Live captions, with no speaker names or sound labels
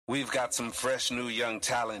We've got some fresh new young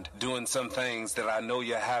talent doing some things that I know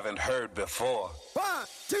you haven't heard before. 1,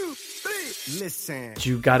 2, 3, listen.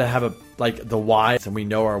 You got to have the why, and we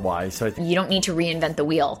know our why. So you don't need to reinvent the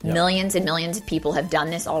wheel. Yeah. Millions and millions of people have done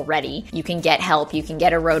this already. You can get help. You can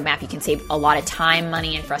get a roadmap. You can save a lot of time,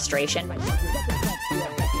 money, and frustration.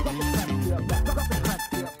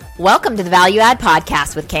 Welcome to the Value Add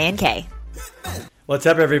Podcast with K&K. What's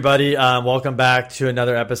up, everybody? Welcome back to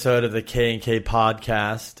another episode of the K&K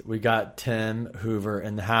Podcast. We got Tim Hoover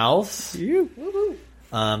in the house.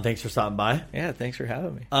 Thanks for stopping by. Yeah, thanks for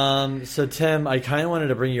having me. So Tim, I kind of wanted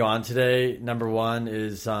to bring you on today. Number one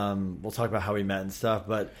is we'll talk about how we met and stuff,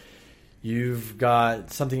 but you've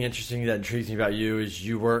got something interesting that intrigues me about you is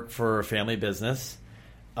you work for a family business.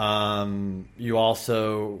 You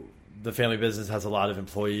also, the family business has a lot of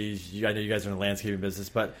employees. I know you guys are in the landscaping business,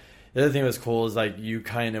 but the other thing that was cool is like you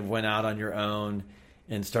kind of went out on your own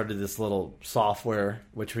and started this little software,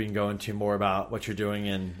 which we can go into more about what you're doing.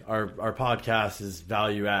 And our podcast is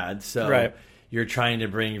value add. So right. You're trying to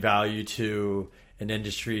bring value to an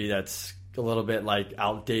industry that's a little bit like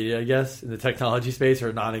outdated, I guess, in the technology space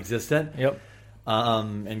or non-existent. Yep.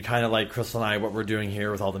 And kind of like Crystal and I, what we're doing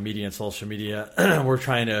here with all the media and social media,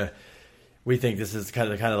 we think this is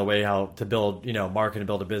kind of the way how to build, market and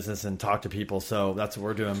build a business and talk to people. So that's what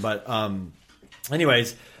we're doing. But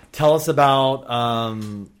anyways, tell us about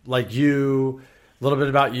you, a little bit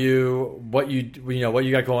about you, what you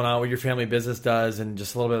got going on, what your family business does, and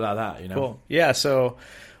just a little bit about that. Cool. Yeah. So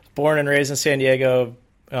born and raised in San Diego,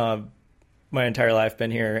 my entire life been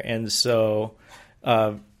here, and so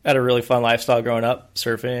had a really fun lifestyle growing up,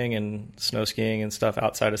 surfing and snow skiing and stuff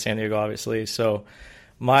outside of San Diego, obviously. So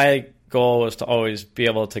my goal was to always be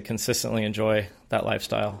able to consistently enjoy that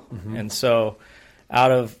lifestyle. Mm-hmm. And so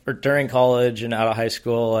during college and out of high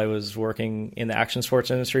school, I was working in the action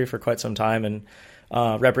sports industry for quite some time and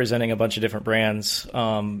representing a bunch of different brands,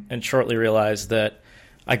 and shortly realized that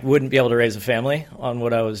I wouldn't be able to raise a family on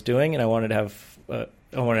what I was doing, and I wanted to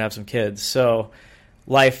have some kids. So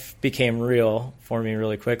life became real for me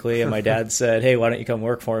really quickly, and my dad said, "Hey, why don't you come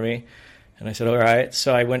work for me?" And I said, all right.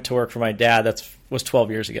 So I went to work for my dad. That was 12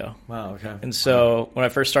 years ago. Wow, okay. And so when I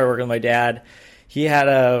first started working with my dad, he had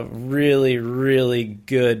a really, really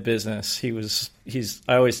good business. I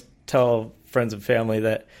always tell friends and family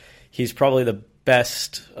that he's probably the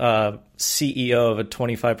best CEO of a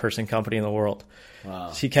 25-person company in the world. Wow.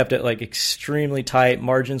 So he kept it extremely tight.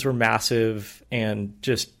 Margins were massive and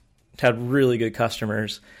just had really good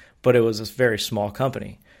customers, but it was a very small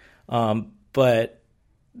company. But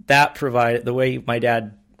that provided, the way my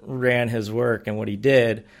dad ran his work and what he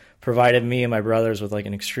did, provided me and my brothers with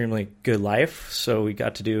an extremely good life. So we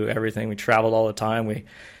got to do everything. We traveled all the time. We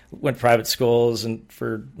went to private schools, and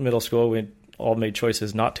for middle school, we all made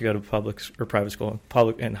choices not to go to public or private school,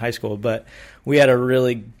 public and high school. But we had a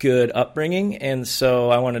really good upbringing, and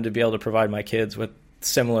so I wanted to be able to provide my kids with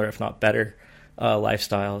similar, if not better,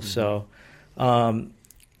 lifestyle. Mm-hmm. So,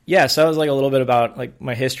 so that was a little bit about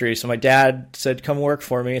my history. So my dad said, come work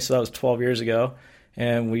for me. So that was 12 years ago.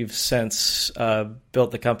 And we've since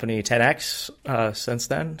built the company 10X since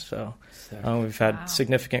then. So we've had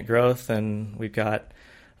significant growth, and we've got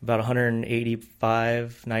about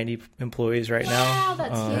 185, 90 employees right now. Wow,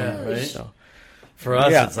 that's huge. Yeah, right? So, for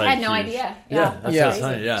us, it's I had no idea. My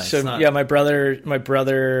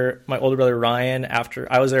older brother Ryan,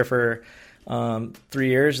 after I was there for 3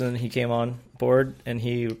 years, and he came on board, and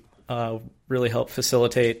he really helped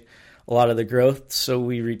facilitate a lot of the growth. So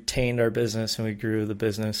we retained our business, and we grew the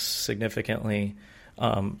business significantly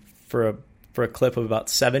for a clip of about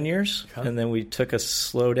 7 years. Okay. And then we took a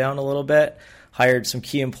slow down a little bit, hired some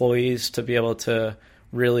key employees to be able to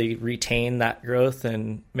really retain that growth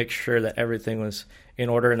and make sure that everything was in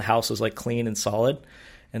order and the house was clean and solid.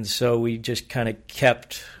 And so we just kind of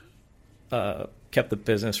kept the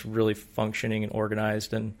business really functioning and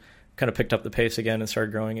organized, and kind of picked up the pace again and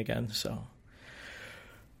started growing again. So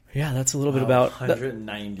yeah, that's a little bit about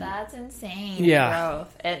 190. That's insane. Yeah.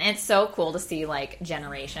 Growth. And it's so cool to see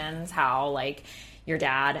generations, how your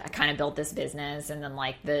dad kind of built this business, and then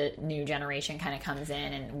the new generation kind of comes in,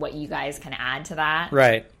 and what you guys can add to that.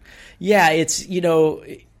 Right. Yeah, it's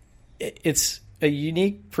it's a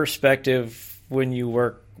unique perspective when you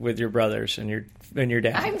work with your brothers and your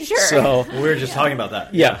dad. I'm sure. So we were just talking about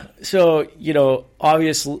that. Yeah. So,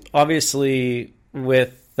 obviously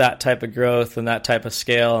with that type of growth and that type of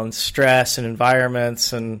scale and stress and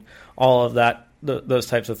environments and all of that, those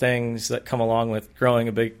types of things that come along with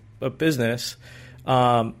growing a business,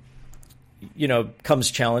 comes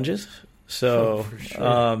challenges. So, for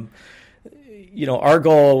sure. our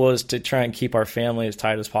goal was to try and keep our family as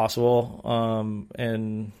tight as possible,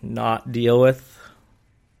 and not deal with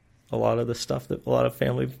a lot of the stuff that a lot of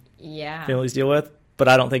families deal with. But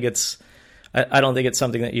I don't think it's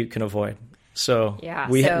something that you can avoid. So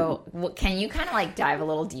can you kind of like dive a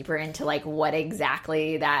little deeper into like what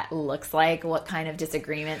exactly that looks like, what kind of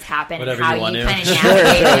disagreements happen, and how you kind of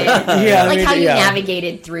navigated,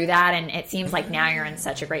 navigated through that? And it seems like now you're in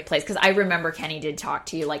such a great place, because I remember Kenny did talk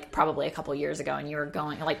to you like probably a couple years ago, and you were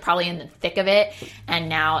going like probably in the thick of it, and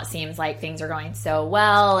now it seems like things are going so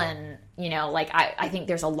well. And like I think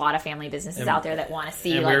there's a lot of family businesses out there that want to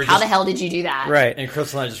see like how the hell did you do that? Right. And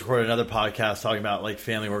Crystal and I just recorded another podcast talking about like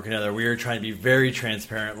family working together. We were trying to be very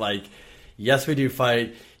transparent. Like, yes, we do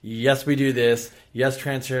fight. Yes, we do this. Yes,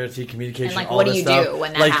 transparency, communication. And like, all what do this you stuff. do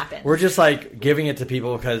when that like, happens? We're just like giving it to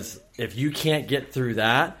people, because if you can't get through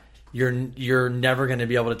that, you're never going to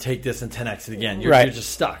be able to take this and 10x it again. You're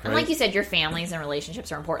just stuck. Right? And like you said, your families and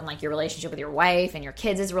relationships are important. Like your relationship with your wife and your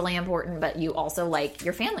kids is really important, but you also like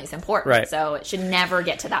your family's important. Right. So it should never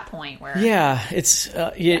get to that point where it's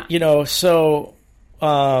So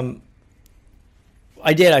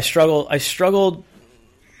I struggled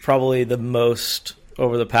probably the most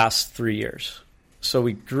over the past 3 years. So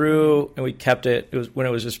we grew and we kept it. It was when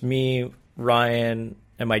it was just me, Ryan,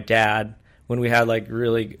 and my dad. When we had like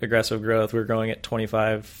really aggressive growth, we were growing at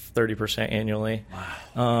 25-30% annually.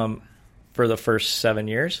 Wow. For the first 7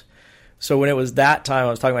 years. So when it was that time, I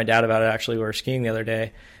was talking to my dad about it. Actually, we were skiing the other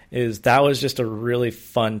day. That was just a really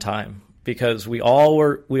fun time, because we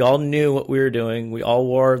all knew what we were doing. We all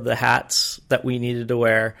wore the hats that we needed to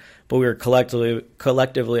wear, but we were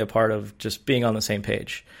collectively a part of just being on the same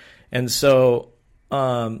page. And so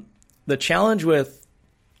the challenge with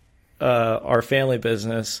our family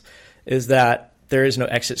business is that there is no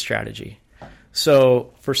exit strategy.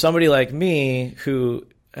 So for somebody like me who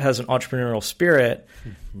has an entrepreneurial spirit,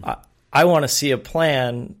 I want to see a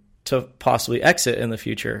plan to possibly exit in the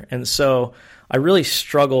future. And so I really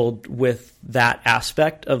struggled with that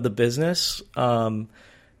aspect of the business,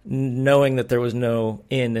 knowing that there was no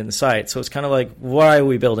end in sight. So it's kind of like, why are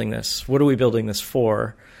we building this? What are we building this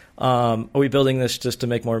for? Are we building this just to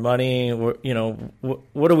make more money? Or,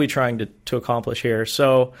 what are we trying to accomplish here?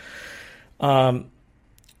 So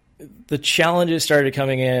the challenges started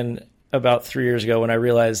coming in about 3 years ago when I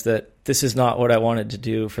realized that this is not what I wanted to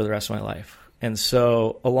do for the rest of my life. And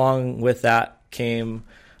so along with that came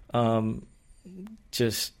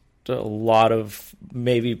just a lot of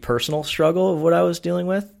maybe personal struggle of what I was dealing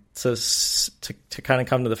with. So to kind of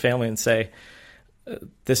come to the family and say,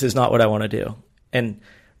 this is not what I want to do. And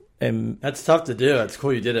that's tough to do. It's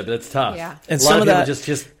cool you did it, but it's tough. Yeah. And a lot of people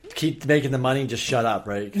just keep making the money and just shut up,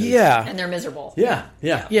 right? Yeah. And they're miserable. Yeah.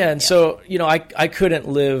 And so, I couldn't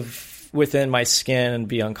live within my skin and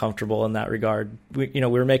be uncomfortable in that regard. We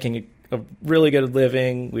were making a really good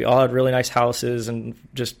living. We all had really nice houses and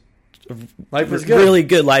just life was good. Really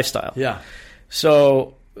good lifestyle. Yeah.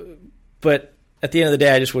 So, but at the end of the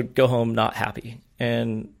day, I just would go home not happy.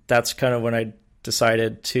 And that's kind of when I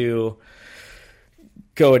decided to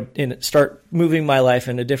go and start moving my life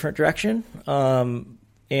in a different direction.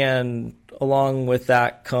 And along with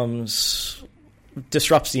that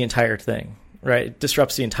disrupts the entire thing, right? It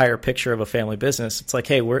disrupts the entire picture of a family business. It's like,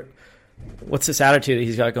 hey, what's this attitude that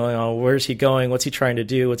he's got going on? Where's he going? What's he trying to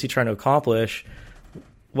do? What's he trying to accomplish?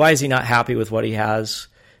 Why is he not happy with what he has?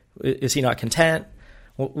 Is he not content?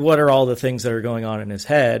 What are all the things that are going on in his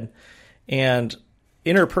head? And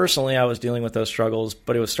interpersonally, I was dealing with those struggles,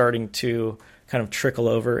 but it was starting to kind of trickle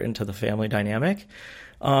over into the family dynamic,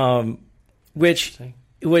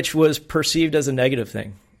 which was perceived as a negative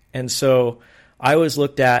thing. And so I was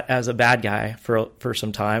looked at as a bad guy for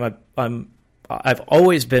some time. I've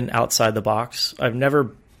always been outside the box. I've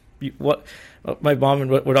never what my mom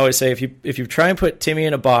would always say, if you try and put Timmy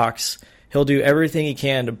in a box, he'll do everything he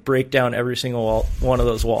can to break down every single one of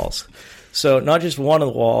those walls. So not just one of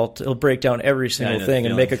the wall, he'll break down every single thing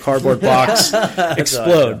and make a cardboard box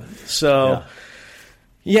explode. So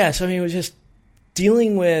so I mean, it was just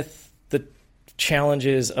dealing with the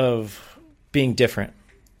challenges of being different,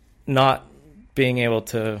 not being able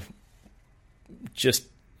to just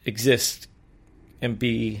exist and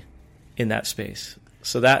be in that space.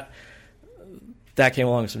 So that came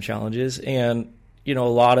along with some challenges, and a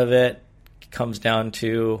lot of it comes down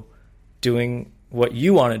to doing what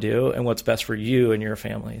you want to do and what's best for you and your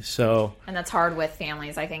family. So, and that's hard with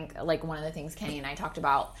families. I think like one of the things Kenny and I talked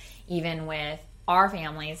about, even with our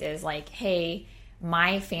families, is like, hey,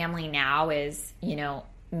 my family now is,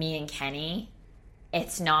 me and Kenny.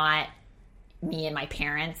 It's not me and my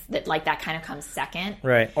parents, that like that kind of comes second.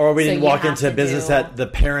 Right. Or we didn't walk into a business that the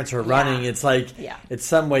parents are running. It's like, it's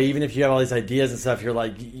some way, even if you have all these ideas and stuff, you're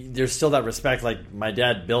like, there's still that respect. Like, my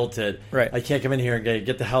dad built it. Right. I can't come in here and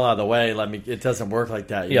get the hell out of the way. It doesn't work like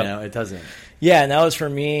that. You know, it doesn't. Yeah. And that was for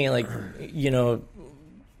me, like, you know,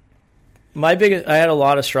 I had a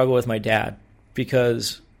lot of struggle with my dad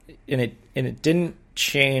because, and it didn't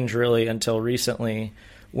change really until recently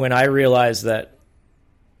when I realized that,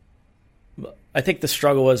 I think the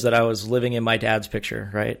struggle was that I was living in my dad's picture,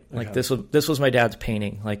 right? Like this was my dad's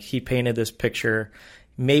painting. Like he painted this picture.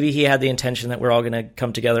 Maybe he had the intention that we're all going to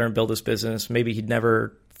come together and build this business. Maybe he'd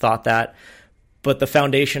never thought that, but the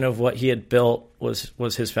foundation of what he had built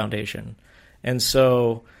was his foundation. And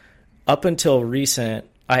so up until recent,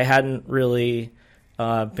 I hadn't really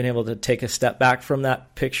been able to take a step back from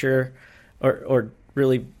that picture or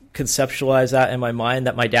really conceptualize that in my mind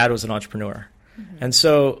that my dad was an entrepreneur. Mm-hmm. And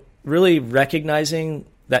so really recognizing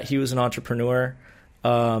that he was an entrepreneur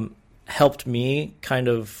helped me kind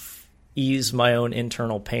of ease my own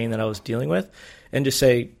internal pain that I was dealing with and just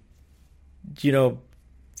say, you know,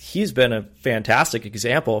 he's been a fantastic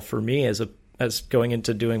example for me as going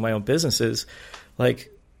into doing my own businesses.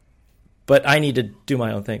 Like, but I need to do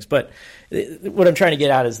my own things. But what I'm trying to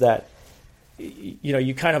get at is that, you know,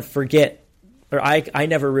 you kind of forget, or I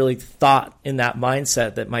never really thought in that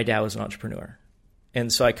mindset that my dad was an entrepreneur.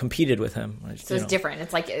 And so I competed with him. So it's different.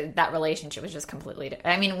 It's like that relationship was just completely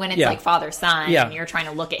different. I mean, when it's like father-son and you're trying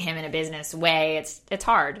to look at him in a business way, it's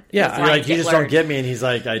hard. Yeah. You're like, you just don't get me. And he's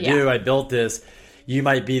like, I do. I built this. You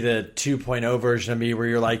might be the 2.0 version of me where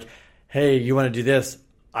you're like, hey, you want to do this?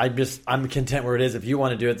 I'm content where it is. If you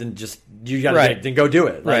want to do it, then you got to then go do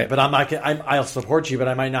it. Like, but I'm not. I'll support you, but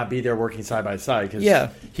I might not be there working side by side because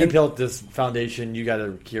he built this foundation. You got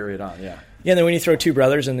to carry it on. Yeah. Yeah, and then when you throw two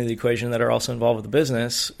brothers into the equation that are also involved with the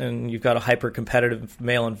business, and you've got a hyper-competitive,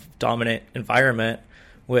 male and dominant environment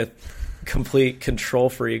with complete control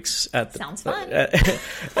freaks at the sounds fun.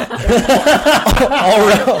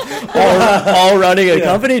 all running a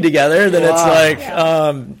company together, then it's like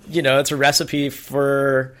you know, it's a recipe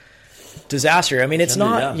for disaster. I mean, it's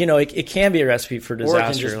not, you know, it can be a recipe for disaster. Or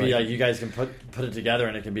it can just be like you guys can put it together,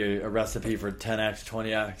 and it can be a recipe for 10x,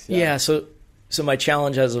 20x. Yeah. So my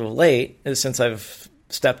challenge as of late is, since I've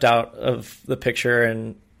stepped out of the picture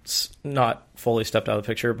and not fully stepped out of the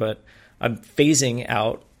picture, but I'm phasing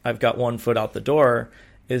out, I've got one foot out the door,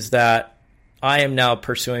 is that I am now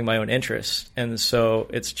pursuing my own interests. And so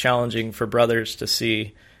it's challenging for brothers to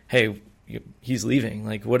see, hey, he's leaving.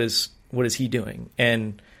 Like, what is he doing?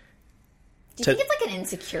 And do you think it's like an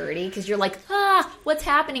insecurity? Because you're like, what's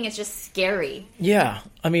happening? It's just scary. Yeah.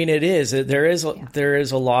 I mean, it is. There is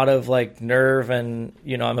a lot of like nerve, and,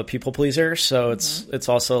 you know, I'm a people pleaser. So it's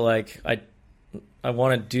also like, I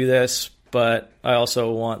want to do this, but I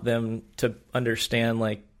also want them to understand,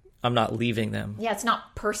 like, I'm not leaving them. Yeah. It's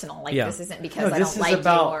not personal. Like, this isn't because I don't like you. This is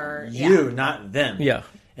about or you, not them. Yeah.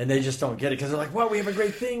 And they just don't get it because they're like, well, we have a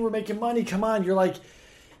great thing. We're making money. Come on. You're like,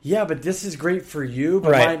 yeah, but this is great for you.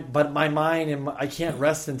 But my mind, and I can't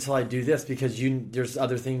rest until I do this because there's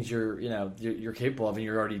other things you're capable of and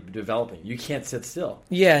you're already developing. You can't sit still.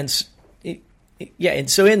 Yeah, and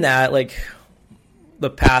so in that, like, the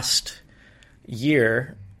past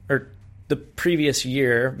year or the previous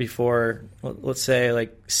year before, let's say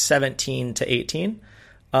like 17 to 18,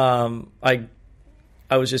 I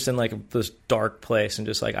was just in like this dark place and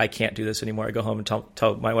just like, I can't do this anymore. I go home and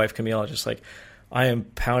tell my wife Camille, just like, I am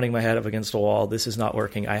pounding my head up against a wall. This is not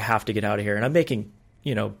working. I have to get out of here. And I'm making,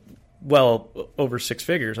 you know, well over six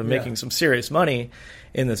figures. I'm making some serious money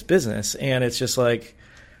in this business. And it's just like,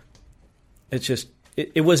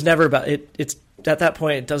 it was never about it. It's at that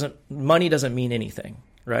point, money doesn't mean anything,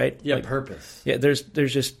 right? Yeah. Like, purpose. Yeah. There's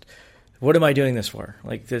just, what am I doing this for?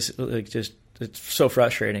 Like this, like just, it's so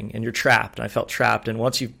frustrating, and you're trapped. And I felt trapped. And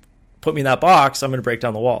once you put me in that box, I'm going to break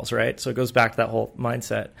down the walls. Right. So it goes back to that whole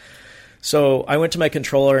mindset. So I went to my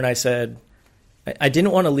controller and I said, I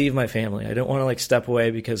didn't want to leave my family. I didn't want to like step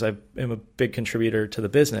away because I am a big contributor to the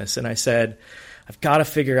business. And I said, I've got to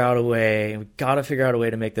figure out a way. We've got to figure out a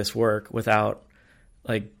way to make this work without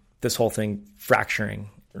like this whole thing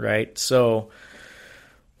fracturing. Right. So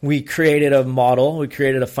we created a model. We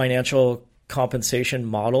created a financial compensation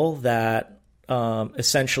model that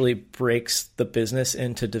essentially breaks the business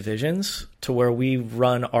into divisions to where we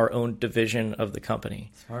run our own division of the company.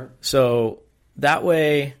 Smart. So that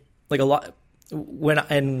way, like a lot, when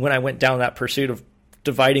I went down that pursuit of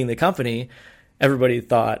dividing the company, everybody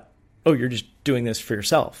thought, oh, you're just doing this for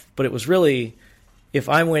yourself. But it was really, if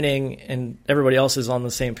I'm winning and everybody else is on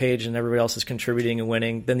the same page and everybody else is contributing and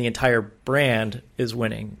winning, then the entire brand is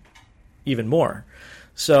winning. even more.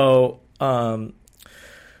 So, so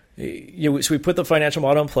we put the financial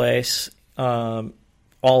model in place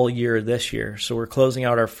all year this year. So we're closing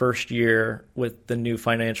out our first year with the new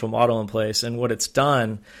financial model in place. And what it's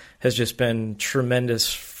done has just been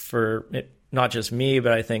tremendous for not just me,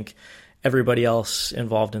 but I think everybody else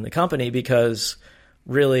involved in the company, because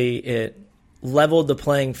really it leveled the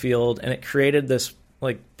playing field and it created this,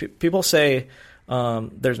 like, people say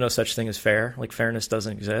there's no such thing as fair, like fairness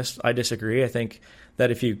doesn't exist. I disagree. I think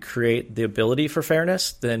that if you create the ability for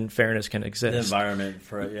fairness, then fairness can exist. The environment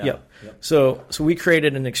for it, yeah. Yep. So we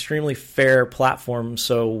created an extremely fair platform,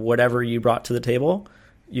 so whatever you brought to the table,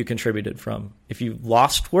 you contributed from. If you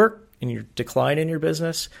lost work and you declined in your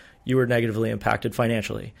business, you were negatively impacted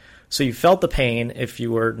financially. So you felt the pain if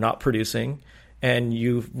you were not producing, and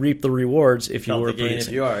you reap the rewards if you were producing.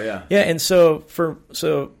 If you are, yeah. Yeah, and so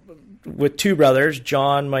with two brothers,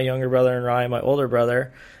 John, my younger brother, and Ryan, my older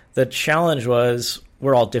brother, the challenge was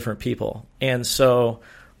we're all different people. And so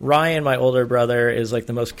Ryan, my older brother, is like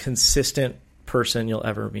the most consistent person you'll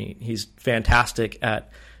ever meet. He's fantastic at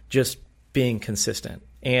just being consistent,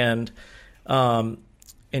 and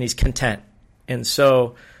he's content. And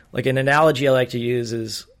so, like, an analogy I like to use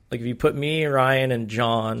is, like, if you put me, Ryan, and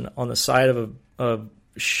John on the side of a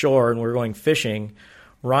shore and we're going fishing,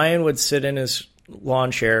 Ryan would sit in his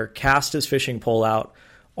lawn chair, cast his fishing pole out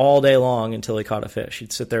all day long until he caught a fish.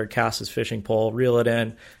 He'd sit there, cast his fishing pole, reel it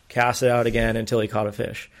in, cast it out again until he caught a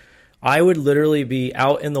fish. I would literally be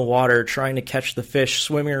out in the water trying to catch the fish,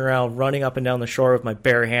 swimming around, running up and down the shore with my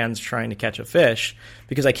bare hands trying to catch a fish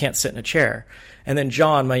because I can't sit in a chair. And then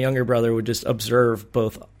John, my younger brother, would just observe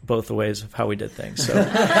both the ways of how we did things. So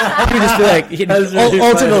he'd just be like,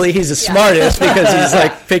 ultimately he's the smartest because he's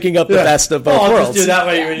like picking up the best of both worlds. Just do that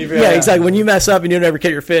way when you exactly. When you mess up and you don't ever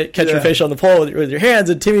catch your fish on the pole with your hands,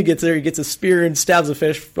 and Timmy gets there, he gets a spear and stabs a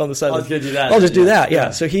fish from the side. I'll just do that. Yeah.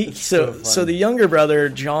 So so the younger brother,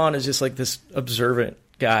 John, is just like this observant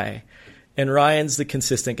guy, and Ryan's the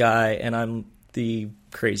consistent guy, and I'm the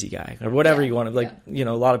crazy guy, or whatever you want to, like, a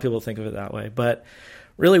lot of people think of it that way, but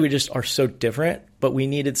really we just are so different, but we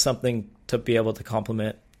needed something to be able to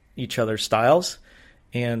complement each other's styles.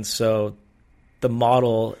 And so the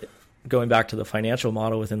model, going back to the financial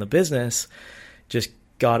model within the business, just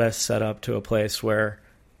got us set up to a place where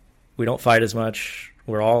we don't fight as much.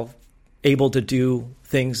 We're all able to do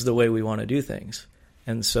things the way we want to do things.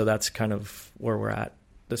 And so that's kind of where we're at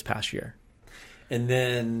this past year. And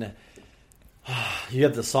then you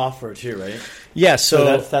have the software too, right? Yeah,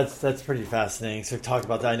 so that's pretty fascinating. So talk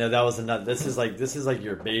about that. I know that was this is like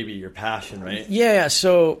your baby, your passion, right? Yeah.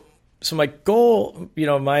 So my goal,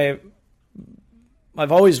 I've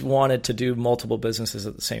always wanted to do multiple businesses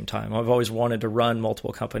at the same time. I've always wanted to run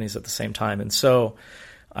multiple companies at the same time, and so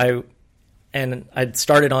I'd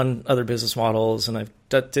started on other business models, and I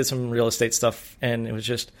did some real estate stuff, and it was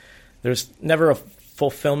just, there's never a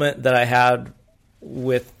fulfillment that I had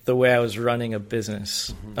with the way I was running a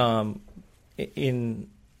business, in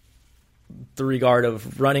the regard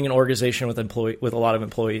of running an organization with a lot of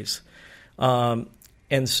employees.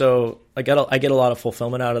 And so I get a lot of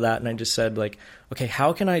fulfillment out of that. And I just said, like, okay,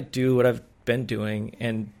 how can I do what I've been doing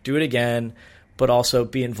and do it again, but also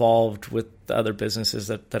be involved with the other businesses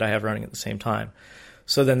that I have running at the same time?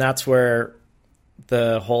 So then that's where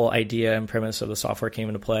the whole idea and premise of the software came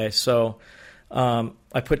into play. So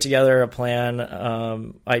I put together a plan.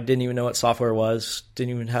 I didn't even know what software was.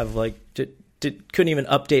 Didn't even have couldn't even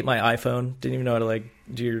update my iPhone. Didn't even know how to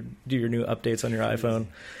do your new updates on your iPhone.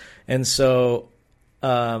 And so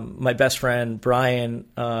my best friend Brian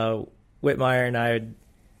Whitmire and I had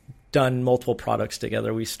done multiple products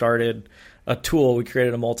together. We started a tool. We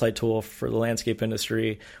created a multi-tool for the landscape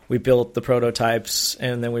industry. We built the prototypes,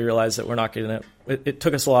 and then we realized that we're not getting it. It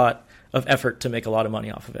took us a lot of effort to make a lot of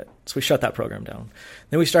money off of it. So we shut that program down.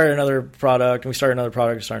 Then we started another product, and we started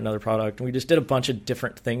another product, and we just did a bunch of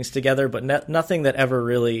different things together, but nothing that ever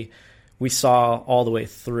really we saw all the way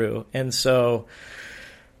through. And so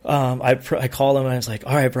I called him and I was like,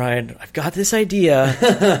 all right, Brian, I've got this idea.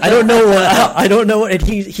 I don't know what, and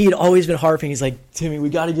he'd always been harping. He's like, Timmy, we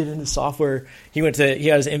got to get into software. He got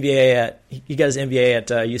his MBA at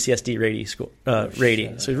UCSD Rady School, Rady.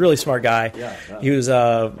 So he's a really smart guy. Yeah. He was,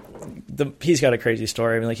 he's got a crazy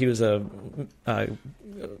story. I mean, like, he was a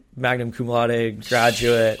magna cum laude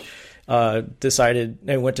graduate, decided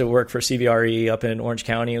and went to work for CBRE up in Orange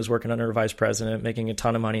County. He was working under a vice president, making a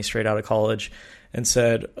ton of money straight out of college, and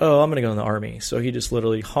said, oh, I'm going to go in the Army. So he just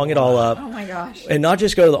literally hung it all up. Oh, my gosh. And not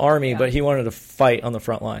just go to the Army, but he wanted to fight on the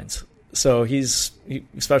front lines. So he's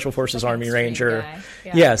Special Forces Army Ranger.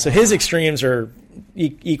 Yeah. So his extremes are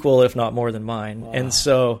equal, if not more than mine. Wow. And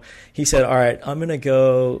so he said, all right, I'm going to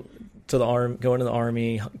go into the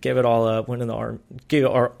Army, give it all up, give it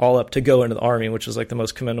all up to go into the Army, which was like the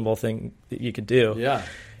most commendable thing that you could do. Yeah.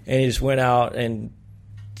 And he just went out and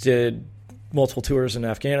did multiple tours in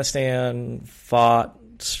Afghanistan, fought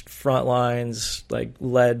front lines, like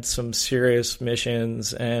led some serious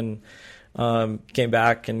missions, and came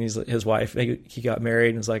back. And his wife, he got married,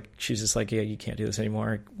 and was like, she's just like, yeah, you can't do this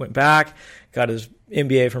anymore. Went back, got his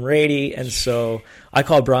MBA from Rady, and so I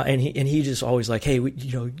called Brian, and he just always like, hey, we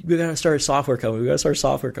got to start a software company. We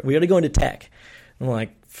got to go into tech. I'm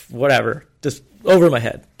like, whatever, just over my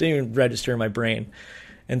head, didn't even register in my brain.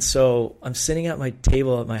 And so I'm sitting at my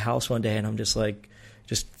table at my house one day, and I'm just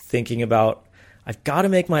thinking about, I've got to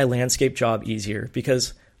make my landscape job easier,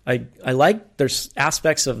 because I like, there's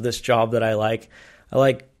aspects of this job that I like. I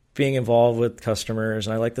like being involved with customers,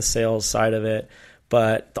 and I like the sales side of it,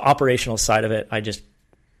 but the operational side of it, I just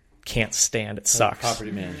can't stand. It sucks. Like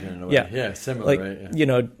property management in a way. Yeah, similar, like, right?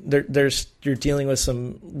 Yeah. You're dealing with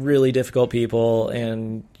some really difficult people,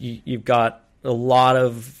 and you've got a lot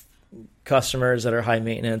of customers that are high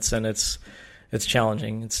maintenance, and it's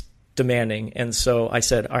challenging. It's demanding. And so I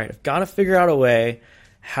said, all right, I've got to figure out a way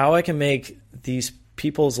how I can make these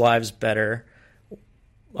people's lives better,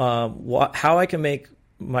 how I can make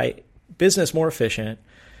my business more efficient.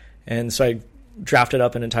 And so I drafted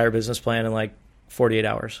up an entire business plan in like 48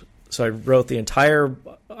 hours. So I wrote a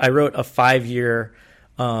 5-year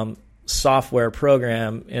software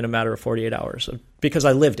program in a matter of 48 hours because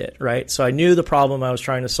I lived it, right? So I knew the problem I was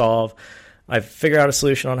trying to solve. I figured out a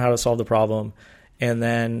solution on how to solve the problem. And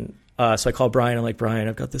then so I called Brian. I'm like, Brian,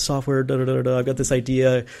 I've got this software. I've got this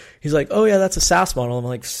idea. He's like, oh, yeah, that's a SaaS model. I'm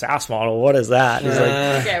like, SaaS model? What is that? He's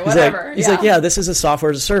like, okay, whatever. He's like, yeah, this is a software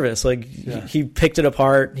as a service. Like, he picked it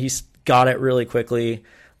apart. He's got it really quickly.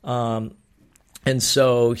 And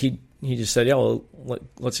so he just said, yeah, well,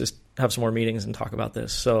 let's just have some more meetings and talk about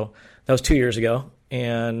this. So that was 2 years ago.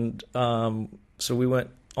 And so we went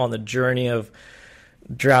on the journey of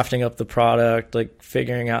drafting up the product, like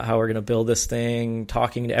figuring out how we're going to build this thing,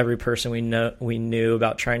 talking to every person we knew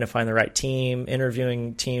about trying to find the right team,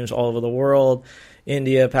 interviewing teams all over the world,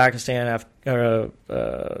 India, Pakistan,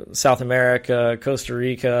 South America, Costa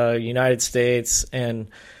Rica, United States. And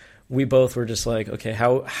we both were just like, okay,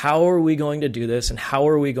 how are we going to do this? And how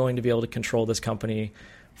are we going to be able to control this company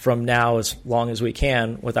from now as long as we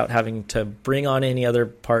can without having to bring on any other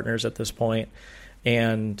partners at this point?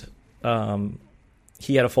 And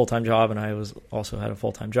he had a full-time job, and I also had a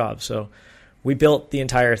full-time job. So we built the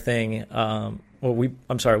entire thing.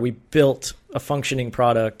 We built a functioning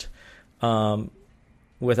product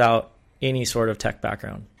without any sort of tech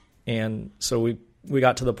background. And so we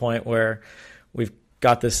got to the point where we've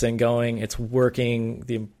got this thing going. It's working.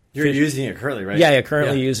 You're using it currently, right? Yeah,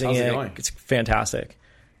 currently using How's it. Going? It's fantastic.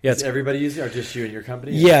 Yeah, is everybody using it, or just you and your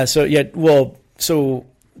company? Yeah. So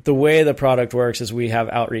the way the product works is we have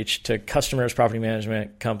outreach to customers, property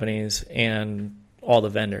management companies, and all the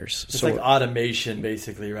vendors. It's like automation,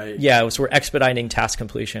 basically, right? Yeah, so we're expediting task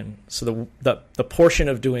completion. So the portion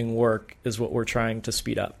of doing work is what we're trying to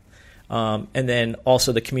speed up. And then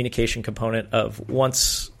also the communication component of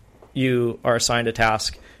once you are assigned a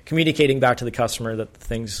task, communicating back to the customer that the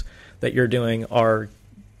things that you're doing are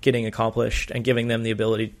getting accomplished and giving them the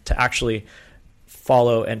ability to actually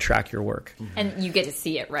follow and track your work. And you get to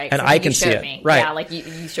see it, right? And I can see it, right? Yeah, like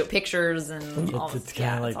you show pictures and all it's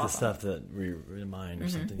kind of like the stuff that we remind or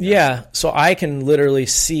something. Yeah, so I can literally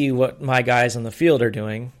see what my guys in the field are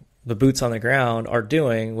doing, the boots on the ground are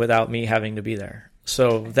doing without me having to be there.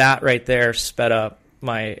 So that right there sped up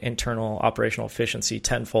my internal operational efficiency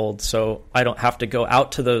tenfold. So I don't have to go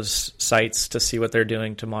out to those sites to see what they're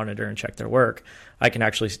doing to monitor and check their work. I can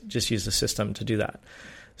actually just use the system to do that.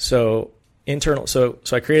 So I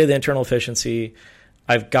created the internal efficiency.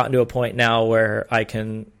 I've gotten to a point now where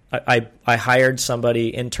I hired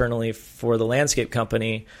somebody internally for the landscape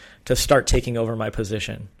company to start taking over my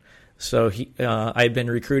position. So I'd been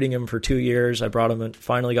recruiting him for 2 years. I brought him and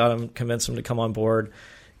finally got him, convinced him to come on board.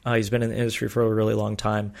 He's been in the industry for a really long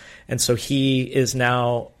time. And so he is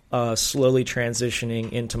now slowly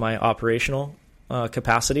transitioning into my operational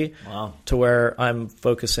capacity. Wow. To where I'm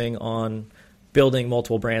focusing on building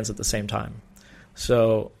multiple brands at the same time.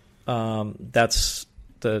 So that's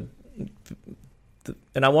and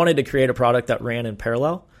I wanted to create a product that ran in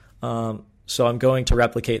parallel. So I'm going to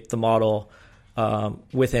replicate the model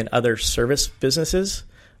within other service businesses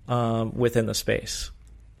within the space.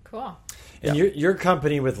 Cool. And your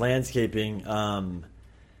company with landscaping,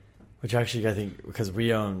 Which actually, I think, because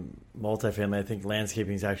we own multifamily, I think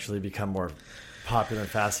landscaping has actually become more popular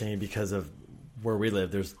and fascinating because of where we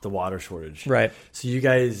live. There's the water shortage. Right. So you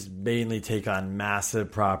guys mainly take on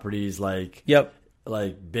massive properties like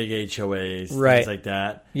big HOAs, things like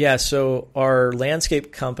that. Yeah, so our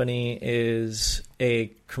landscape company is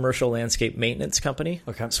a commercial landscape maintenance company.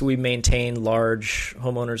 Okay. So we maintain large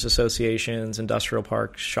homeowners associations, industrial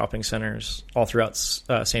parks, shopping centers all throughout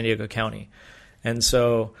San Diego County. And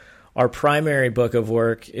so our primary book of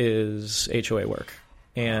work is HOA work.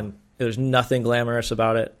 And there's nothing glamorous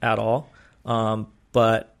about it at all.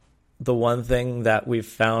 But the one thing that we've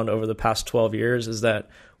found over the past 12 years is that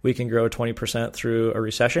we can grow 20% through a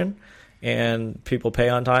recession, and people pay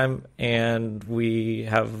on time, and we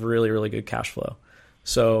have really, really good cash flow.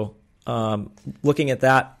 So looking at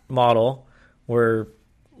that model,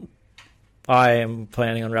 I am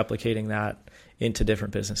planning on replicating that into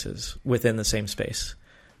different businesses within the same space.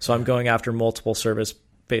 So I'm going after multiple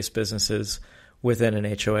service-based businesses within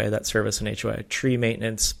an HOA that service an HOA. Tree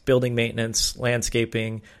maintenance, building maintenance,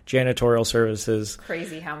 landscaping, janitorial services.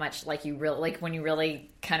 Crazy how much when you really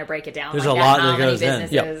kind of break it down. There's a lot that goes in. How many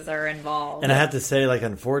businesses are involved. And I have to say,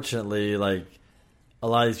 unfortunately, a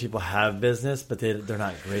lot of these people have business, but they're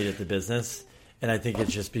not great at the business. And I think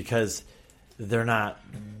it's just because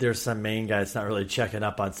there's some main guy that's not really checking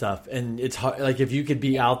up on stuff. And it's hard, if you could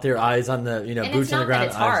be out there, eyes on the, boots on the ground.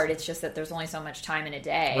 It's hard. It's just that there's only so much time in a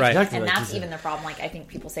day. Right. Exactly, and that's even the problem. I think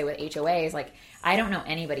people say with HOAs, I don't know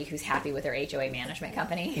anybody who's happy with their HOA management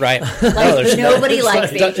company. Right. Nobody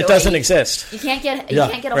likes HOA. It doesn't exist. You can't get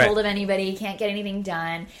a hold of anybody. You can't get anything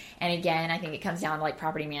done. And again, I think it comes down to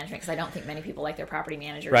property management, because I don't think many people like their property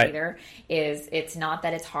managers either. It's not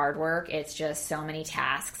that it's hard work. It's just so many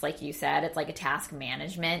tasks. Like you said, it's like a task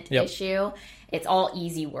management issue. It's all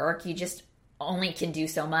easy work. You just only can do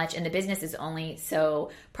so much, and the business is only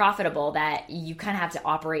so profitable that you kind of have to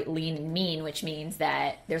operate lean and mean, which means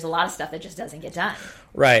that there's a lot of stuff that just doesn't get done.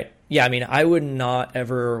 Right. Yeah, I would not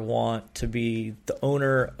ever want to be the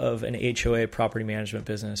owner of an HOA property management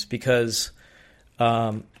business, because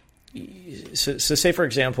so say, for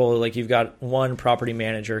example, you've got one property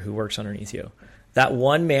manager who works underneath you. That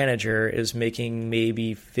one manager is making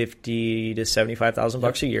maybe $50,000 to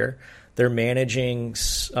 $75,000 a year. They're managing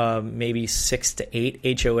maybe 6 to 8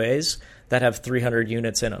 HOAs that have 300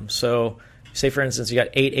 units in them. So say, for instance, you got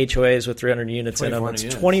 8 HOAs with 300 units in them. It's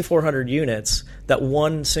 2,400 units that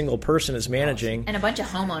one single person is managing. And a bunch of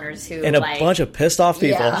homeowners who... And a bunch of pissed off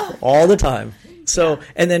people all the time. So,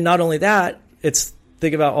 and then not only that,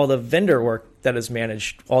 think about all the vendor work that is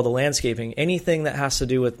managed, all the landscaping. Anything that has to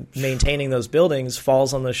do with maintaining those buildings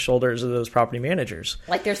falls on the shoulders of those property managers.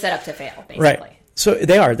 They're set up to fail, basically. Right. So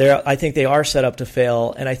they are. I think they are set up to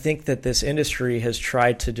fail, and I think that this industry has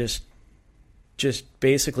tried to just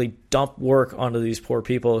basically dump work onto these poor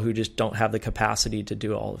people who just don't have the capacity to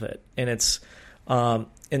do all of it. And it's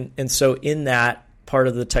and so in that, part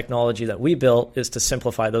of the technology that we built is to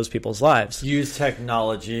simplify those people's lives. Use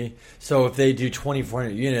technology. So if they do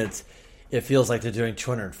 2,400 units, it feels like they're doing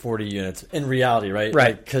 240 units in reality, right?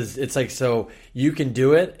 Right. Because it's so you can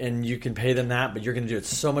do it and you can pay them that, but you're going to do it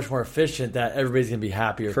so much more efficient that everybody's going to be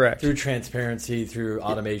happier. Correct. Through transparency, through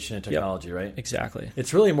automation and technology, right? Exactly.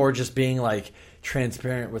 It's really more just being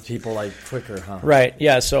transparent with people quicker, huh? Right.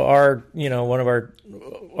 Yeah. So one of our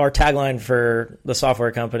tagline for the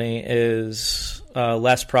software company is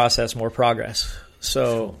less process, more progress.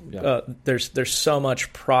 So there's so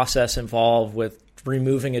much process involved with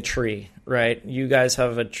removing a tree, right? You guys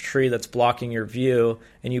have a tree that's blocking your view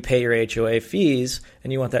and you pay your HOA fees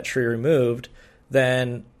and you want that tree removed,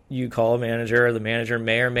 then you call a manager. The manager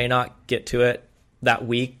may or may not get to it that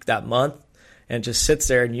week, that month, and it just sits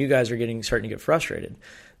there, and you guys are starting to get frustrated.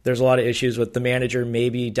 There's a lot of issues with the manager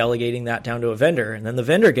maybe delegating that down to a vendor, and then the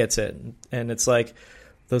vendor gets it. And it's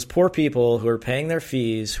those poor people who are paying their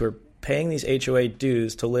fees, who are paying these HOA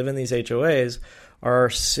dues to live in these HOAs,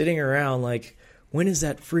 are sitting around when is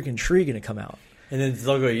that freaking tree going to come out? And then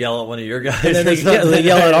they'll go yell at one of your guys. And then they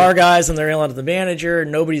yell at our guys, and they're yelling at the manager,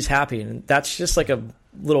 and nobody's happy. And that's just a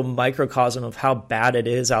little microcosm of how bad it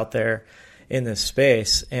is out there in this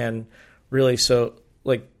space. And really, so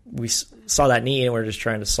we saw that need, and we're just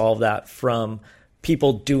trying to solve that from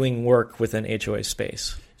people doing work within HOA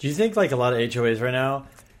space. Do you think a lot of HOAs right now,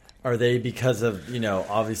 Are they because of,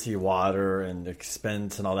 obviously water and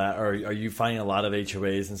expense and all that? Or are you finding a lot of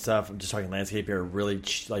HOAs and stuff? I'm just talking landscape here, really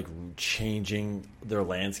changing their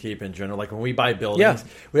landscape in general. Like when we buy buildings,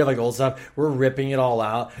 we have like old stuff. We're ripping it all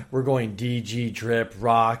out. We're going DG, drip,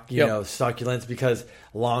 rock, succulents, because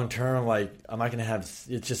long term, like I'm not going to have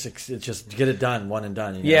it's just get it done, one and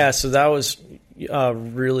done. Yeah, so that was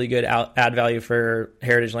really good add value for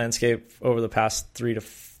Heritage Landscape over the past 3 to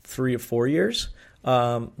 4 years.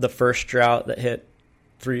 The first drought that hit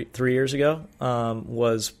three years ago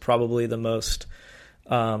was probably the most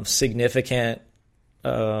significant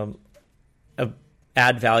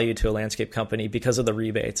add value to a landscape company because of the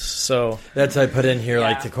rebates. So that's what I put in here.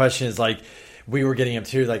 Like the question is like, we were getting them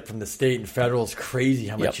too, like from the state and federal. It's crazy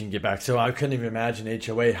how much you can get back. So I couldn't even imagine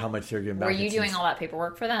HOA how much they're getting back. Were you doing all that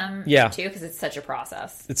paperwork for them? Too, because it's such a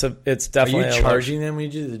process. It's definitely. Are you charging them? We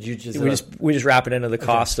just wrap it into the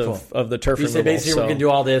cost of the turf removal. You say basically we're gonna do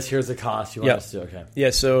all this. Here's the cost. You want us to? Okay.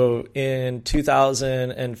 Yeah. So in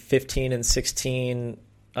 2015 and 16.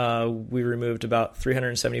 We removed about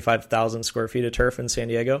 375,000 square feet of turf in San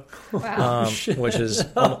Diego, which is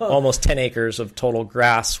almost 10 acres of total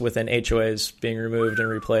grass within HOAs being removed and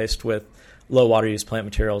replaced with low water use plant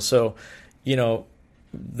materials. So,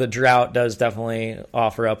 the drought does definitely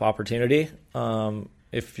offer up opportunity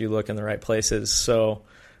if you look in the right places. So,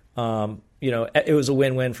 it was a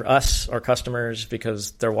win-win for us, our customers,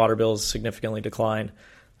 because their water bills significantly declined.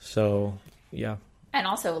 So, yeah. And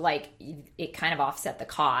also, like, it kind of offset the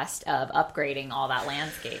cost of upgrading all that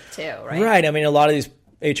landscape, too, right? Right. I mean, a lot of these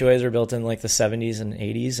HOAs are built in, like, the 70s and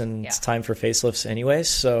 80s, and it's time for facelifts anyways.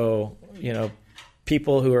 So,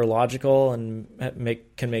 people who are logical and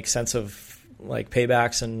can make sense of, like,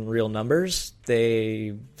 paybacks and real numbers,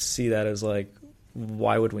 they see that as, like,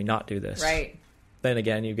 why would we not do this? Right. Then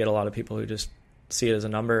again, you get a lot of people who just see it as a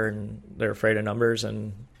number, and they're afraid of numbers,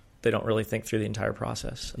 and they don't really think through the entire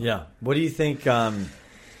process. So. Yeah. What do you think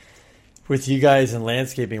with you guys in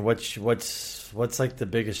landscaping? What's like the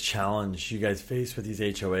biggest challenge you guys face with these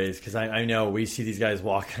HOAs? Because I know we see these guys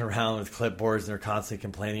walking around with clipboards and they're constantly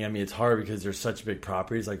complaining. I mean, it's hard because they're such big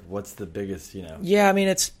properties. Like, what's the biggest? Yeah. I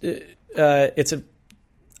mean,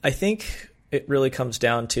 I think it really comes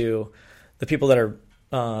down to the people that are.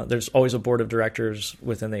 There's always a board of directors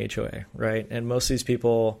within the HOA, right? And most of these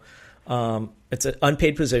people. It's an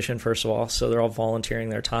unpaid position, first of all, so they're all volunteering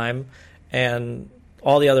their time. And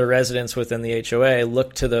all the other residents within the HOA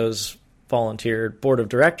look to those volunteered board of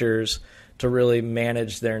directors to really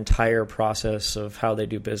manage their entire process of how they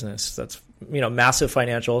do business. That's, massive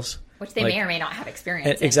financials. Which they may or may not have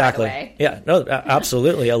experience in, exactly. by the way. Yeah, no,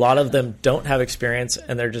 absolutely. A lot of them don't have experience,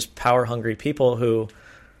 and they're just power-hungry people who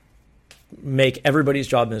make everybody's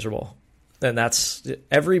job miserable. And that's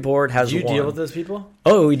every board has. Do you deal with those people?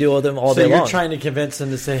 Oh, we deal with them all day long. So you're trying to convince them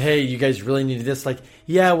to say, "Hey, you guys really need this." Like,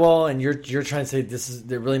 yeah, well, and you're trying to say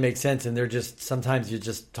it really makes sense, and they're just sometimes you're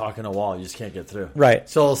just talking a wall. You just can't get through. Right.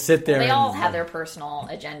 So I'll sit there. They all have their personal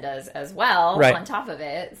agendas as well on top of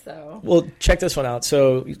it. So well, check this one out.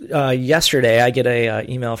 So yesterday, I get a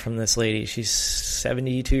email from this lady. She's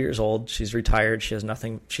 72 years old. She's retired. She has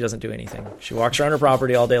nothing. She doesn't do anything. She walks around her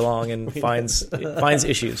property all day long and finds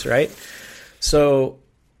issues. Right. So,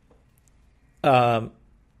 prior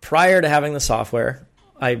to having the software,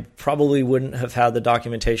 I probably wouldn't have had the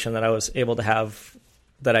documentation that I was able to have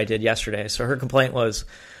that I did yesterday. So her complaint was,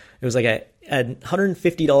 it was like a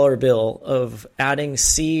 $150 bill of adding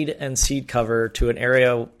seed and seed cover to an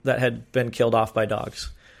area that had been killed off by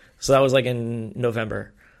dogs. So that was like in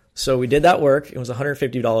November. So we did that work. It was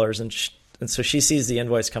 $150, and so she sees the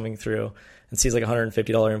invoice coming through and sees like a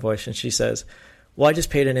 $150 invoice, and she says, well, I just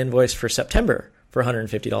paid an invoice for September for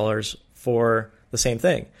 $150 for the same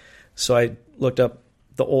thing. So I looked up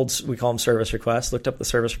the old, we call them service requests, looked up the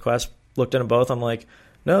service request, looked at them both. I'm like,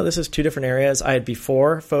 no, this is two different areas. I had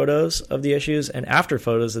before photos of the issues and after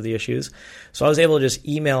photos of the issues. So I was able to just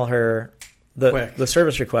email her the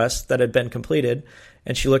service request that had been completed.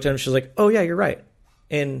 And she looked at them, she was like, oh yeah, you're right.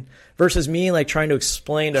 And versus me like trying to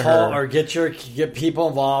explain to her or get people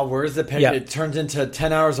involved. Where's the pay? Yeah. It turns into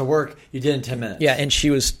 10 hours of work you did in 10 minutes. Yeah, and she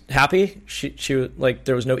was happy. She was like,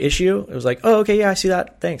 there was no issue. It was like, oh, okay, yeah, I see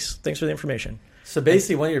that. Thanks for the information. So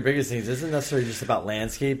basically, one of your biggest things isn't necessarily just about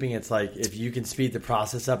landscaping. It's like if you can speed the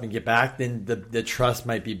process up and get back, then the trust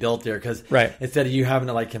might be built there. Because instead of you having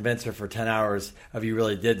to like convince her for 10 hours of you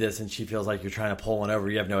really did this, and she feels like you're trying to pull one over,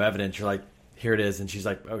 you have no evidence. You're like, here it is, and she's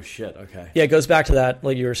like, oh shit, okay. Yeah, it goes back to that,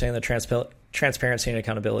 like you were saying, the transparency and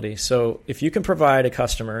accountability. So if you can provide a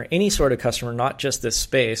customer, any sort of customer, not just this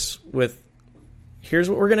space, with here's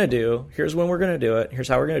what we're going to do, here's when we're going to do it, here's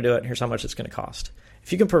how we're going to do it, and here's how much it's going to cost.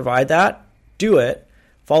 If you can provide that, do it,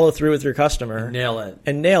 follow through with your customer,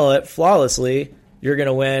 and nail it flawlessly, you're going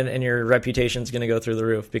to win, and your reputation's going to go through the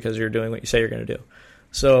roof because you're doing what you say you're going to do.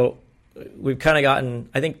 So we've kind of gotten,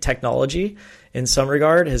 I think technology in some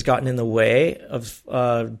regard has gotten in the way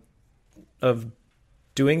of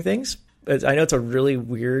doing things. I know it's a really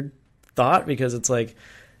weird thought because it's like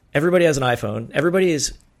everybody has an iPhone. Everybody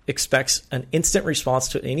expects an instant response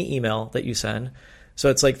to any email that you send. So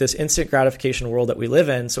it's like this instant gratification world that we live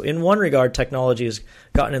in. So in one regard, technology has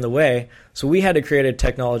gotten in the way. So we had to create a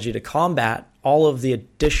technology to combat all of the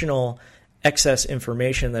additional excess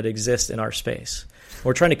information that exists in our space.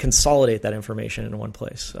 We're trying to consolidate that information in one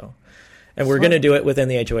place. So, and we're going to do it within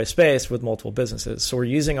the HOA space with multiple businesses. So we're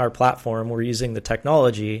using our platform. We're using the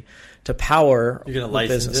technology to power You're going to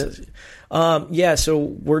license businesses. It? So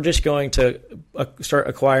we're just going to start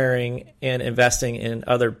acquiring and investing in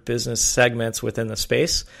other business segments within the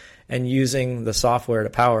space and using the software to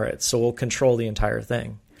power it. So we'll control the entire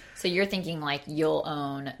thing. So you're thinking like you'll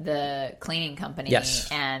own the cleaning company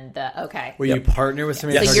and Will you partner with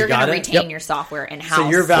somebody? So you're going to retain your software in-house.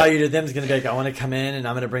 So your value to them is going to be like, I want to come in and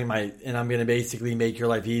I'm going to bring and I'm going to basically make your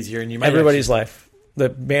life easier. And you might everybody's life.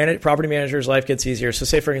 The property manager's life gets easier. So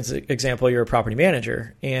say, for example, you're a property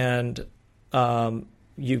manager and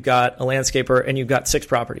you've got a landscaper and you've got 6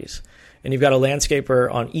 properties and you've got a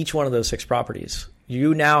landscaper on each one of those 6 properties.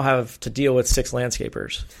 You now have to deal with 6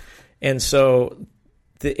 landscapers. And so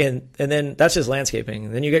and then that's just landscaping.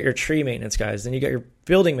 And then you got your tree maintenance guys. Then you got your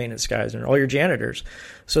building maintenance guys and all your janitors.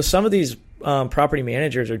 So some of these property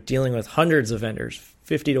managers are dealing with hundreds of vendors,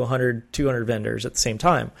 50 to 100, 200 vendors at the same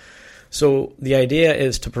time. So the idea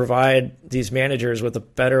is to provide these managers with a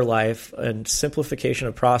better life and simplification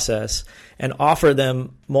of process and offer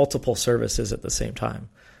them multiple services at the same time.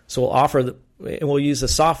 So we'll use the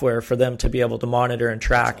software for them to be able to monitor and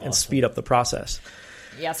track and speed up the process.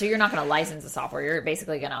 Yeah, so you're not going to license the software. You're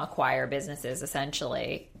basically going to acquire businesses,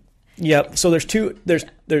 essentially. Yep. So there's two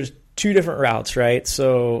different routes, right?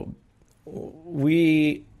 So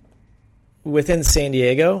within San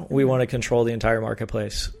Diego, we want to control the entire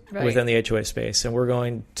marketplace within the HOA space, and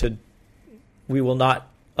we will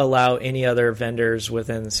not allow any other vendors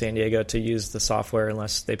within San Diego to use the software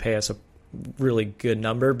unless they pay us a really good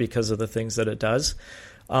number because of the things that it does.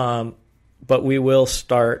 But we will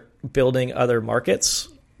start building other markets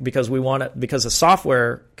because because a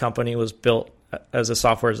software company was built as a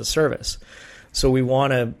software as a service. So we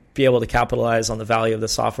want to be able to capitalize on the value of the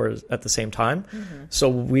software at the same time. Mm-hmm. So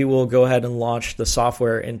we will go ahead and launch the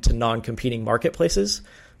software into non-competing marketplaces.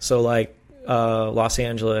 So like Los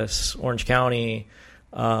Angeles, Orange County,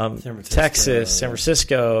 Texas, San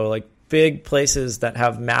Francisco, like big places that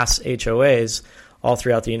have mass HOAs all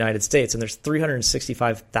throughout the United States. And there's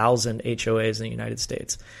 365,000 HOAs in the United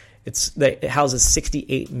States. It houses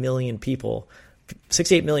 68 million people.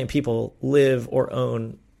 68 million people live or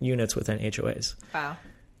own units within HOAs. Wow.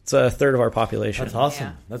 It's a third of our population. That's awesome.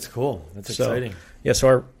 Yeah. That's cool. That's exciting. So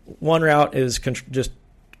our one route is just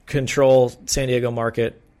control San Diego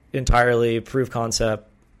market entirely, prove concept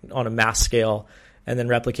on a mass scale, and then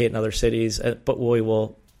replicate in other cities. But we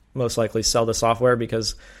will most likely sell the software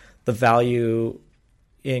because the value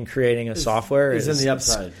in creating a software is in the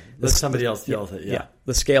upside. Let somebody else deal with it. Yeah.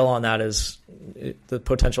 The scale on that is the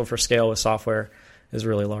potential for scale with software is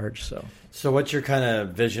really large. So what's your kind of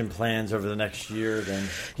vision plans over the next year then?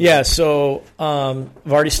 Yeah, so I've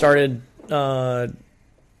already started, let's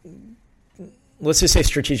just say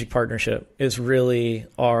strategic partnership is really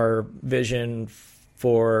our vision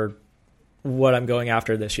for what I'm going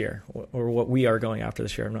after this year, or what we are going after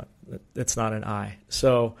this year. It's not an I.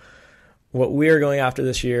 So what we are going after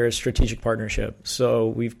this year is strategic partnership. So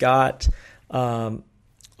we've got a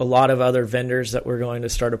lot of other vendors that we're going to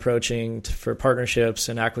start approaching for partnerships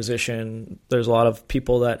and acquisition. There's a lot of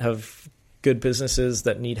people that have good businesses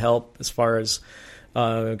that need help as far as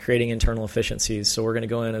creating internal efficiencies. So we're going to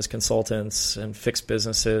go in as consultants and fix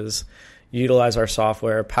businesses, utilize our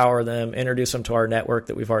software, power them, introduce them to our network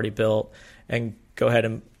that we've already built, and go ahead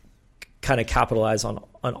and kind of capitalize on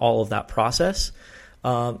all of that process.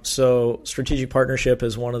 So strategic partnership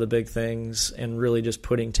is one of the big things, and really just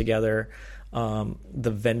putting together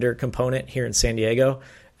the vendor component here in San Diego.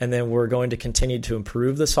 And then we're going to continue to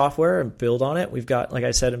improve the software and build on it. We've got, like I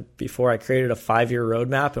said before, I created a 5-year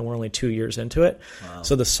roadmap and we're only 2 years into it. Wow.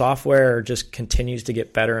 So the software just continues to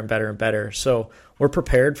get better and better and better. So we're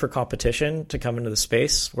prepared for competition to come into the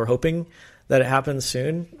space. We're hoping that it happens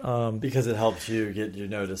soon. Because it helps you get your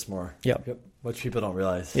notice more. Yep. Which people don't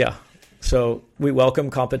realize. Yeah. So we welcome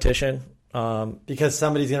competition. Because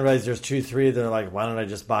somebody's going to realize there's 2, 3, they're like, why don't I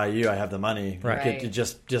just buy you? I have the money. Right.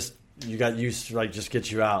 You got used to just get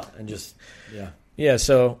you out and just, yeah. Yeah.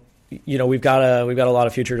 So, we've got a lot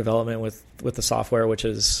of future development with the software, which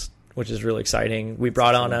is really exciting. We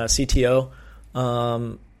brought on a CTO,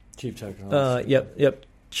 Chief Technology. Yep.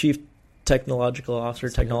 Chief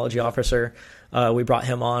Technology Officer. We brought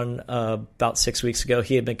him on about 6 weeks ago.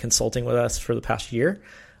 He had been consulting with us for the past year.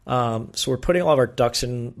 So we're putting all of our ducks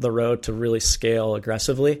in the road to really scale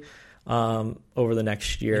aggressively over the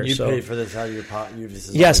next year. And you so, paid for this out of your pot?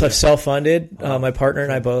 Yes, I've self-funded. My partner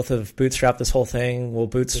and I both have bootstrapped this whole thing.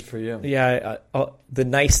 Good for you. Yeah. The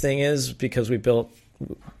nice thing is, because we built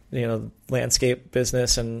landscape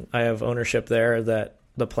business and I have ownership there, that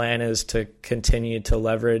the plan is to continue to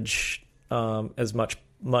leverage as much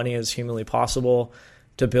money as humanly possible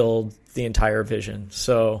to build the entire vision.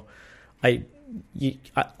 So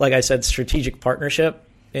like I said, strategic partnership,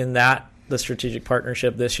 in that the strategic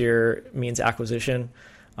partnership this year means acquisition.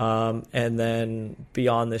 And then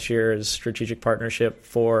beyond this year is strategic partnership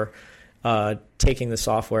for taking the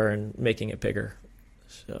software and making it bigger.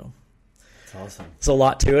 So that's awesome. It's a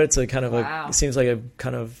lot to it. It's a kind of it seems like a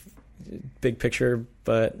kind of big picture,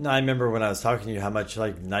 but no, I remember when I was talking to you how much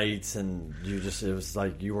like nights and it was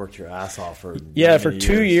like you worked your ass off for for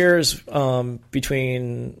 2 years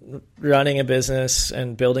between running a business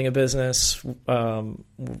and building a business.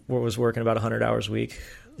 Was working about 100 hours a week.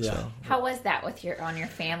 Yeah. So. How was that on your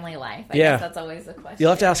family life? I guess that's always the question. You'll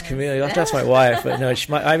have to ask Camille. You'll have to ask my wife. But no, I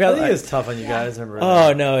think it's tough on you guys.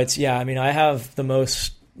 Oh no, it's I mean, I have the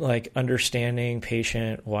most like understanding,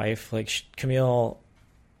 patient wife. Like Camille.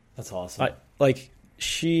 That's awesome.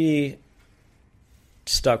 She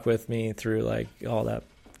stuck with me through like all that,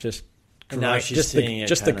 just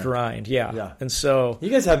the grind. Yeah. And so you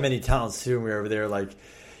guys have many talents too. When we were over there, like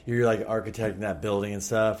you're like architecting that building and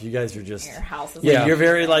stuff. You guys are just your house is you're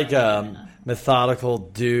very like methodical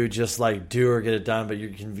dude, just like do or get it done. But you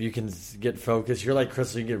can get focused. You're like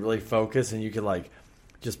Crystal. You can get really focused, and you can like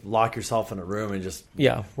just lock yourself in a room and just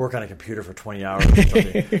work on a computer for 20 hours or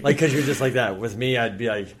something. Like, because you're just like that. With me, I'd be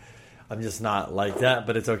like, I'm just not like that,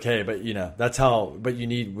 but it's okay. But that's how. But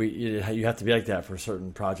you have to be like that for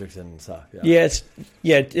certain projects and stuff.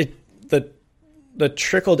 The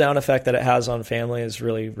trickle down effect that it has on family is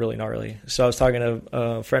really, really gnarly. So I was talking to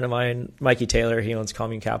a friend of mine, Mikey Taylor. He owns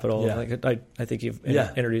Commune Capital. Yeah. I think you've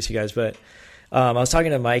introduced you guys, but. I was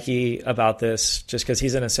talking to Mikey about this just because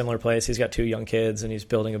he's in a similar place. He's got 2 young kids and he's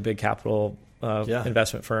building a big capital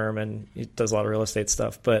investment firm, and he does a lot of real estate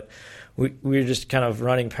stuff. But we're just kind of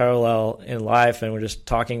running parallel in life, and we're just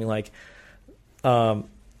talking like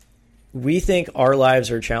we think our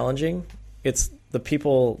lives are challenging. It's the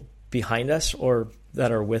people behind us or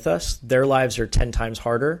that are with us, their lives are 10 times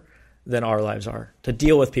harder than our lives are to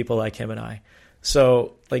deal with people like him and I.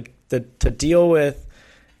 So like to deal with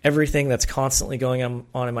everything that's constantly going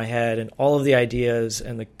on in my head and all of the ideas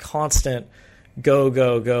and the constant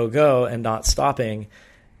go and not stopping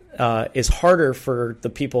is harder for the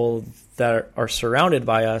people that are surrounded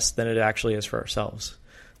by us than it actually is for ourselves.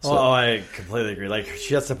 So, I completely agree. Like,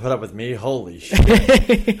 she has to put up with me. Holy shit.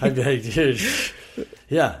 I'd be like, dude.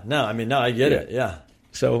 Yeah, no, I get it. Yeah.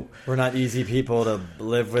 So we're not easy people to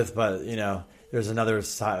live with, but, there's another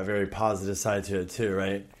side, a very positive side to it too,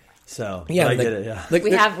 right? So I get it. Yeah,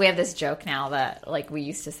 we have this joke now that like we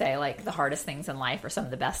used to say like the hardest things in life are some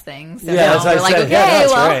of the best things. So that's we're like, okay,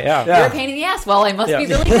 you're a pain in the ass. Well, I must be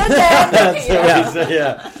really good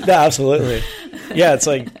then. No, absolutely. Yeah, it's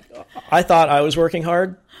like I thought I was working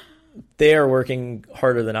hard. They are working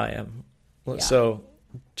harder than I am. Yeah. So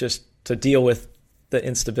just to deal with the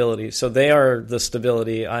instability. So they are the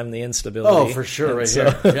stability. I'm the instability. Oh, for sure, right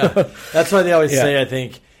here. Yeah, that's why they always say. I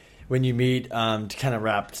think. When you meet, to kind of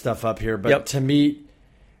wrap stuff up here, but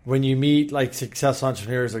when you meet like successful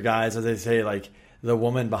entrepreneurs or guys, as they say, like the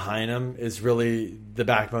woman behind them is really the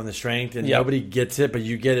backbone, the strength, and nobody gets it, but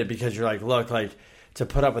you get it because you're like, look, like to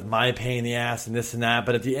put up with my pain in the ass and this and that,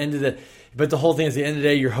 but at the end of the whole thing is, at the end of the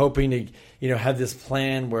day, you're hoping to, have this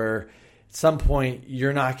plan where at some point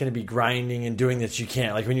you're not going to be grinding and doing this. You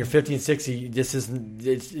can't. Like when you're 50 and 60,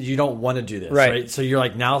 you don't want to do this, right? So you're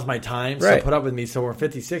like, now's my time. So put up with me. So we're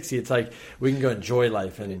 50, 60. It's like we can go enjoy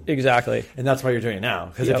life. Exactly. And that's why you're doing it now.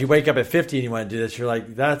 Because if you wake up at 50 and you want to do this, you're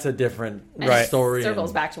like, that's a different story. It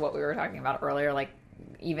circles back to what we were talking about earlier, like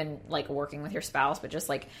even like working with your spouse, but just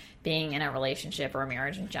like being in a relationship or a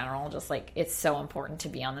marriage in general, just like it's so important to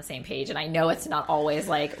be on the same page. And I know it's not always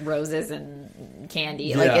like roses and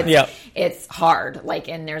candy. Like it's hard. Like,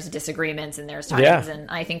 and there's disagreements and there's times,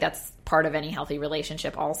 and I think that's part of any healthy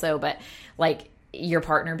relationship also. But like your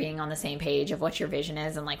partner being on the same page of what your vision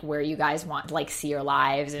is and like where you guys want to like see your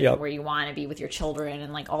lives and where you want to be with your children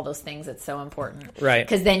and like all those things. It's so important. Right.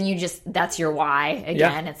 Because then that's your why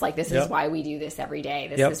again. It's like, this is why we do this every day.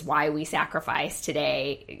 This is why we sacrifice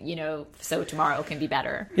today, so tomorrow can be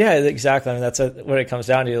better. Yeah, exactly. I mean, that's what it comes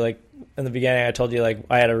down to. Like in the beginning, I told you like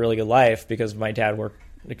I had a really good life because my dad worked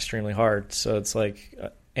extremely hard. So it's like,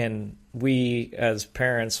 and we as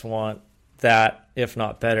parents want that, if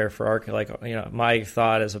not better, for our, like, my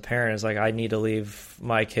thought as a parent is like, I need to leave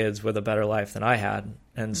my kids with a better life than I had.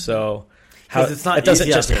 And so it's not, it doesn't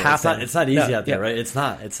just happen. It's not easy out there, right? It's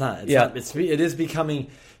not. It is becoming,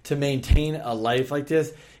 to maintain a life like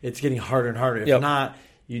this, it's getting harder and harder. If not,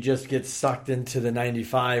 you just get sucked into the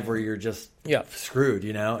 95 where you're just screwed,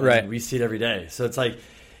 And right. we see it every day. So it's like,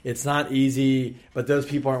 it's not easy, but those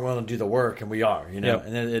people aren't willing to do the work, and we are, and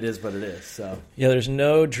it is what it is. So there's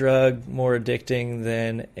no drug more addicting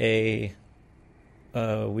than a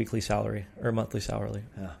weekly salary or monthly salary.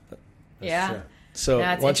 Yeah. True. So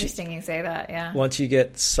that's interesting you say that. Yeah. Once you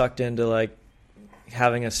get sucked into like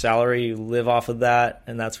having a salary, you live off of that,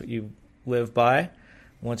 and that's what you live by.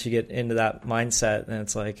 Once you get into that mindset, then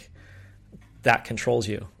it's like that controls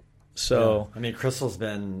you. So I mean, Crystal's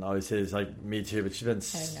been always like me too, but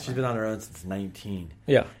she's been on her own since 19.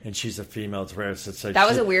 Yeah, and she's a female. It's rare. So it's like that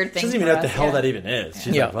was a weird thing. She doesn't even know what the hell that even is.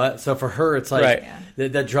 She's like, what? So for her, it's like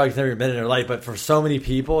that drug's never been in her life. But for so many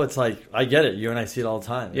people, it's like, I get it. You and I see it all the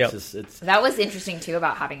time. That was interesting too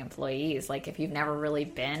about having employees. Like if you've never really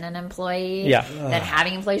been an employee, then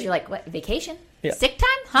having employees, you're like, what, vacation? Yeah. Sick time?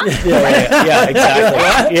 Huh? Yeah,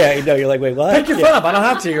 exactly. You're like, wait, what? Pick your phone up. I don't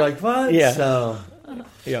have to. You're like, what? Yeah. So,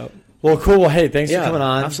 Well, cool. Well, hey, thanks for coming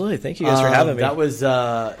on. Absolutely. Thank you guys for having me. That was,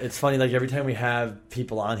 it's funny, like every time we have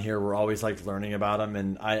people on here, we're always like learning about them.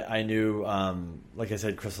 And I knew, like I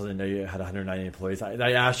said, Crystal didn't know you had 190 employees.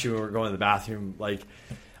 I asked you when we were going to the bathroom, like,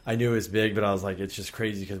 I knew it was big, but I was like, it's just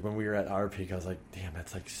crazy because when we were at our peak, I was like, damn,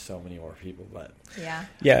 that's like so many more people. But yeah,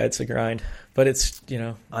 it's a grind, but it's,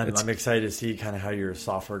 I'm excited to see kind of how your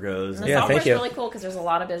software goes. And the software's really cool because there's a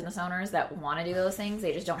lot of business owners that want to do those things.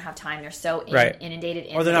 They just don't have time. They're so inundated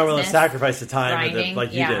in or they're not willing to sacrifice the time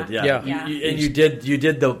like you did. And you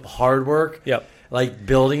did the hard work. Yep. Like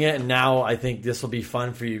building it, and now I think this will be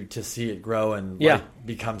fun for you to see it grow and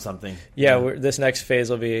become something. This next phase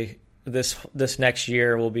will be this next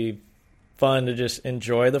year will be fun to just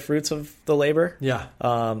enjoy the fruits of the labor. Yeah.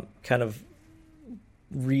 Kind of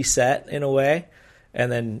reset in a way,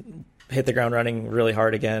 and then hit the ground running really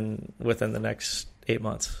hard again within the next 8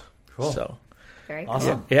 months. Cool. So very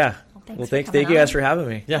awesome. Cool. Yeah. Well, thank you guys for having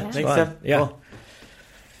me. Yeah. Thanks, Steph. Yeah. Cool.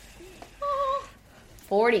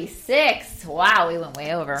 46. Wow, we went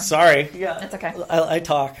way over. Sorry. Yeah. That's okay. I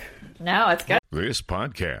talk. No, it's good. This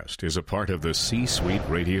podcast is a part of the C-Suite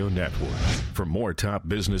Radio Network. For more top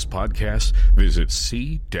business podcasts, visit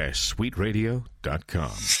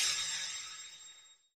c-suiteradio.com.